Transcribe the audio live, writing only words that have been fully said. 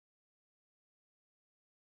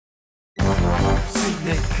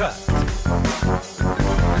CineCut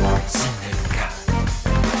CineCut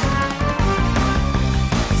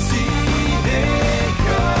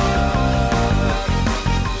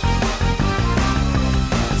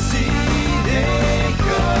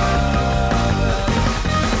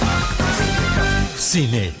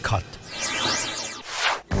CineCut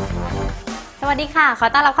สวัสดีค่ะขอ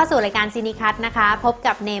ต้อนรับเข้าสู่รายการCineCutนะคะพบ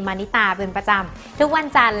กับเนมมานิตาเป็นประจำทุกวัน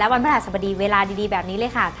จันทร์และวันพฤหัสบดีเวลาดีๆแบบนี้เล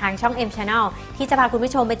ยค่ะทางช่อง M Channel ที่จะพาคุณ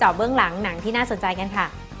ผู้ชมไปเจาะเบื้องหลังหนังที่น่าสนใจกันค่ะ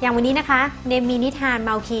อย่างวันนี้นะคะเนมมีนิทานเ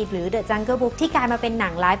มาคีหรือ The Jungle Book ที่กลายมาเป็นหนั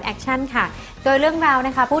งไลฟ์แอคชั่นค่ะโดยเรื่องราวน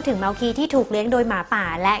ะคะพูดถึงเมาคีที่ถูกเลี้ยงโดยหมาป่า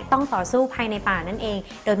และต้องต่อสู้ภายในป่านั่นเอง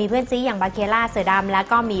โดยมีเพื่อนซีอย่างบาเคล่าเสือดำและ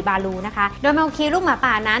ก็มีบาลูนะคะโดยเมาคีลูกหมา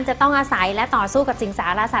ป่านั้นจะต้องอาศัยและต่อสู้กับสิงสา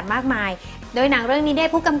รสัตว์มากมายโดยหนังเรื่องนี้ได้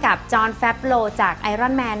ผู้กำกับจอห์นแฟบโรจากไอรอ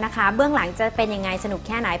นแมนนะคะเบื้องหลังจะเป็นยังไงสนุกแ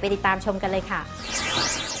ค่ไหนไปติดตามชมกันเลยค่ะ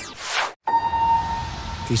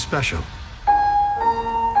He's special.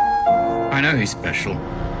 I know he's special.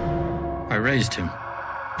 I raised him.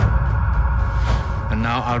 And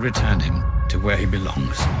now I'll return him to where he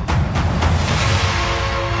belongs.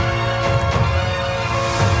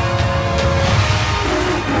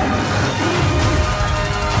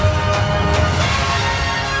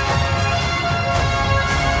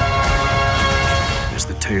 It's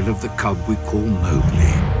the tale of the cub we call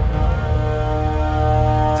Mowgli.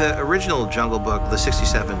 The original Jungle Book, the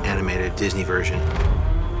 67 animated Disney version,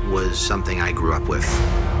 was something I grew up with.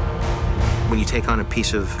 When you take on a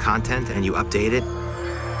piece of content and you update it,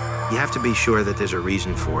 you have to be sure that there's a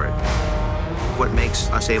reason for it. What makes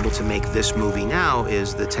us able to make this movie now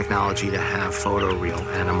is the technology to have photoreal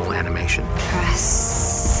animal animation.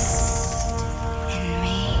 Trust in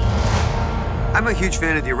me. I'm a huge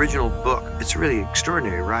fan of the original book. It's really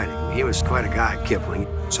extraordinary writing. He was quite a guy, Kipling.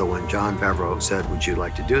 So when Jon Favreau said, "Would you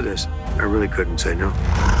like to do this?" I really couldn't say no.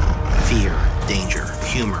 Fear, danger,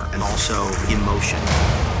 humor, and also emotion.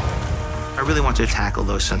 I really want to tackle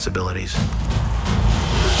those sensibilities.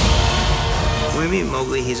 When we meet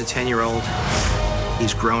Mowgli, he's a 10-year-old.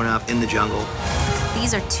 He's grown up in the jungle.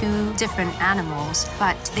 These are two different animals,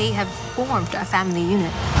 but they have formed a family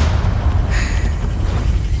unit.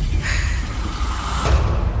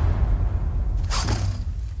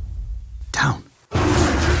 Down.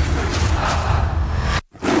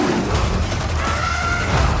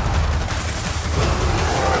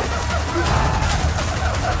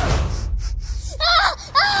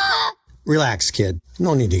 Relax, kid.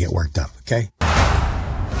 No need to get worked up, okay?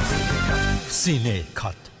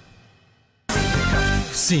 CineCut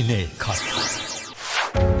CineCut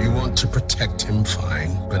You want to protect him,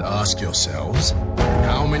 fine, but ask yourselves,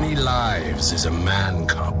 how many lives is a man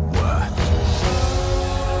cub worth?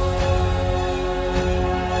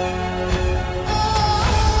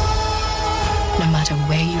 No matter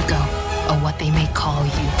where you go or what they may call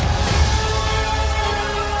you,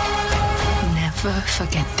 never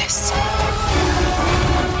forget this.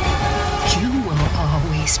 You will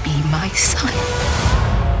always be my son.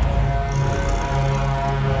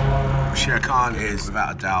 Shere Khan is,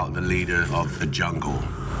 without a doubt, the leader of the jungle.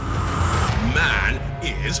 Man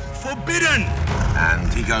is forbidden!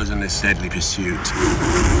 And he goes on this deadly pursuit.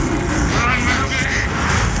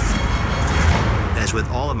 As with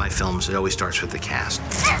all of my films, it always starts with the cast.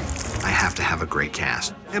 I have to have a great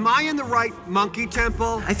cast. Am I in the right monkey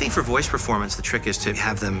temple? I think for voice performance, the trick is to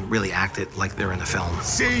have them really act it like they're in the film.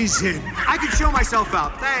 Seize him! I can show myself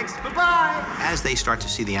out. Thanks. Bye-bye! As they start to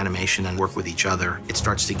see the animation and work with each other, it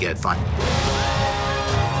starts to get fun.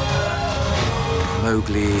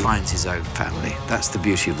 Mowgli finds his own family. That's the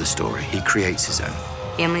beauty of the story. He creates his own.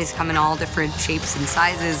 Families come in all different shapes and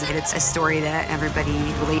sizes, and it's a story that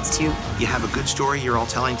everybody relates to. You have a good story you're all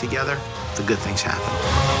telling together, the good things happen.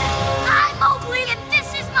 I'm Mowgli, and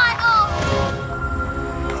this is my home!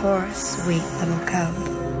 Poor, sweet little cub.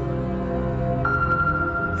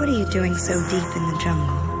 What are you doing so deep in the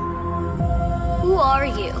jungle? Who are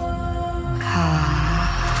you?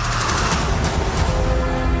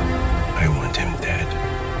 I want him dead.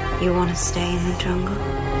 You want to stay in the jungle?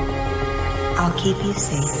 I'll keep you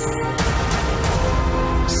safe.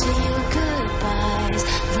 Say your goodbyes,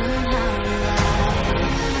 learn how to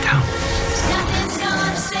lie. Down. Nothing's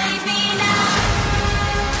gonna save me now.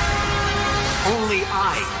 Only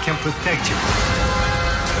I can protect you.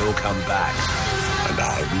 He'll come back, and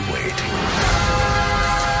I'll be waiting.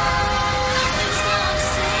 Nothing's gonna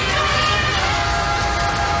save me now.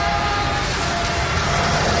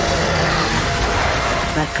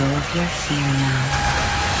 Let go of your fear now.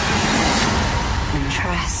 And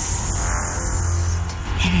trust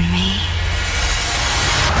in me.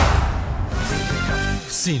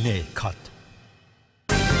 CineCut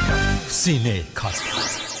CineCut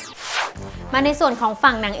มาในส่วนของ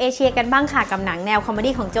ฝั่งหนังเอเชียกันบ้างค่ะกับหนังแนวคอมเม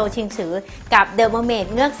ดี้ของโจชิงฉือกับ The Mermaid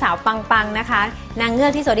เงือกสาวปังๆนะคะนางเงือ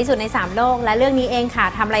กที่สวยที่สุดใน3โลกและเรื่องนี้เองค่ะ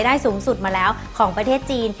ทำรายได้สูงสุดมาแล้วของประเทศ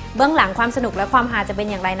จีนเบื้องหลังความสนุกและความฮาจะเป็น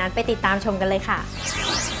อย่างไรนั้นไปติดตามชมกันเลยค่ะ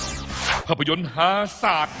ภาพยนตร์ฮาศ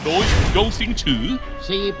าสตร์โดยโจซิงฉือ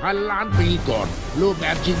 4,000 ล้านปีก่อนรูปแบ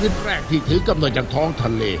บชีวิตแรกที่ถือกำเนิดจากท้องท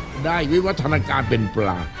ะเลได้วิวัฒนาการเป็นปล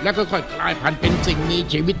าและค่อยๆกลายพันธุ์เป็นสิ่งมี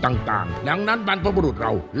ชีวิตต่างๆดังนั้นบรรพบุรุษเร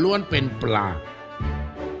าล้วนเป็นปลา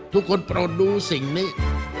ทุกคนโปรดดูสิ่งนี้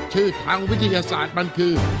ชื่อทางวิทยาศาสตร์มันคื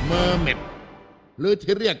อเมอร์เมดหรือ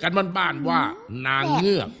ที่เรียกกันบ้านๆว่านางเ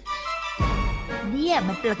งือกเนี่ย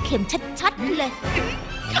มันปลาเค็มชัดๆเลย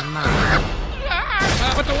น่า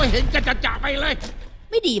ประตูเห็นกันจะไปเลย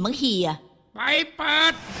ไม่ดีมั้งเฮียไปเปิ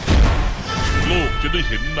ดโลกจะได้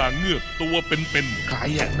เห็นนางเงือกตัวเป็นๆใคร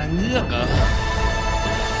อะนางเงือกเหรอ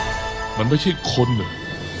มันไม่ใช่คนเหรอ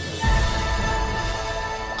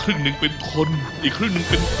ครึ่งหนึ่งเป็นคนอีกครึ่งหนึ่ง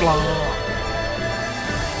เป็นปลา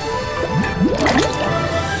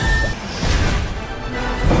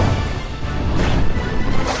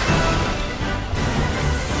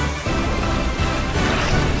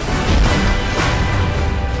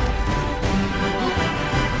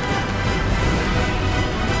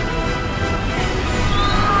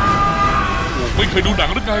ไม่เคยดูหนั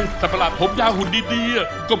งหรือไงแต่ประหลาดผมยาวหุ่นดี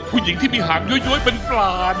ๆก็ผู้หญิงที่มีหางย้อยๆเป็นปล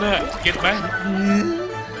าน่ะเก็ตไหม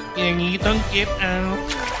อย่างนี้ต้องเก็ตเอา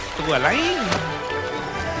ตัวอะไร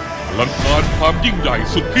อลังการความยิ่งใหญ่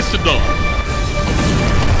สุดพิสดาร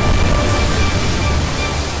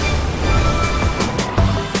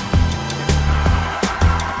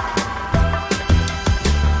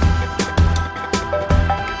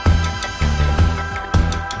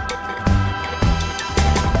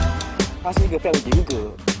他是一个非常严格、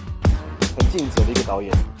很尽责的一个导演，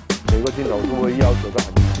每个镜头都会要求的很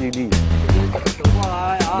犀利，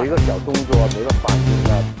每个小动作啊，每个反应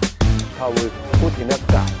啊，他会不停的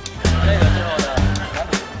改。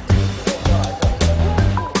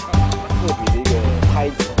特别的一个拍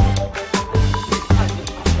子。非常的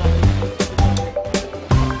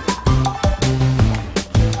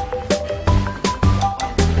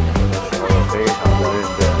认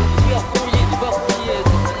真。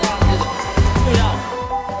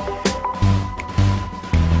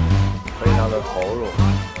投入，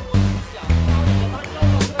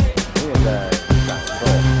永远在感受。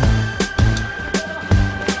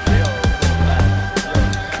没有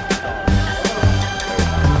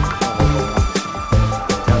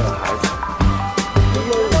这样的孩子，就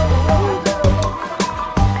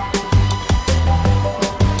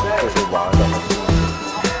是玩的。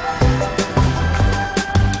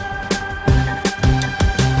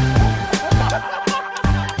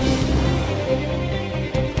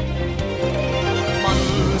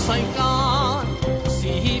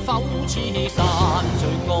似山最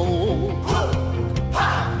高，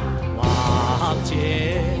或者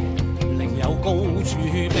另有高處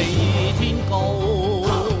比天高。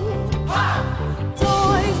在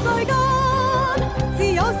世間，自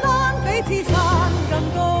有山比此山更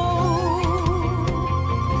高，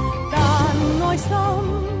但愛心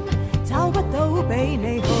找不到比你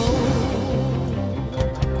好。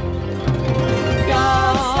隔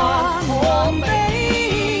山望比。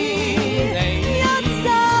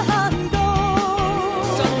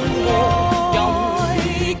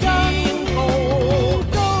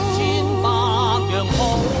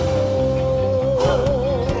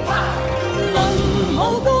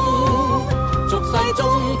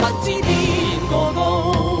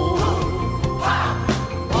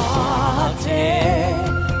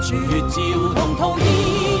照同途異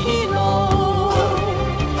路，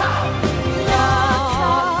一山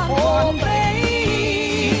還比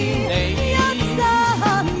你一山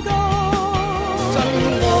高，真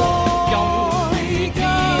愛更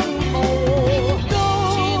高，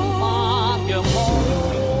千百樣好，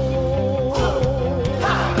待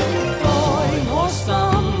我心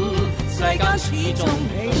世間始終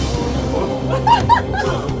美好。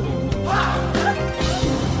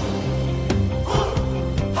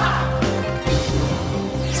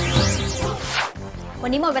วั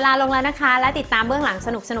นนี้หมดเวลาลงแล้วนะคะและติดตามเบื้องหลังส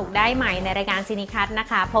นุกๆได้ใหม่ในรายการซีนิคัทนะ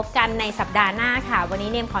คะพบกันในสัปดาห์หน้าค่ะวันนี้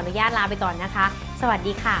เนมขออนุญาตลาไปก่อนนะคะสวัส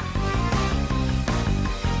ดีค่ะ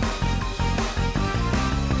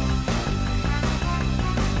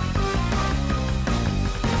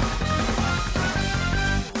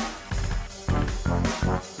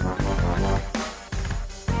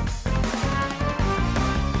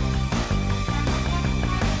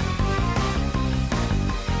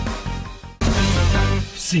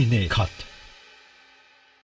CineCut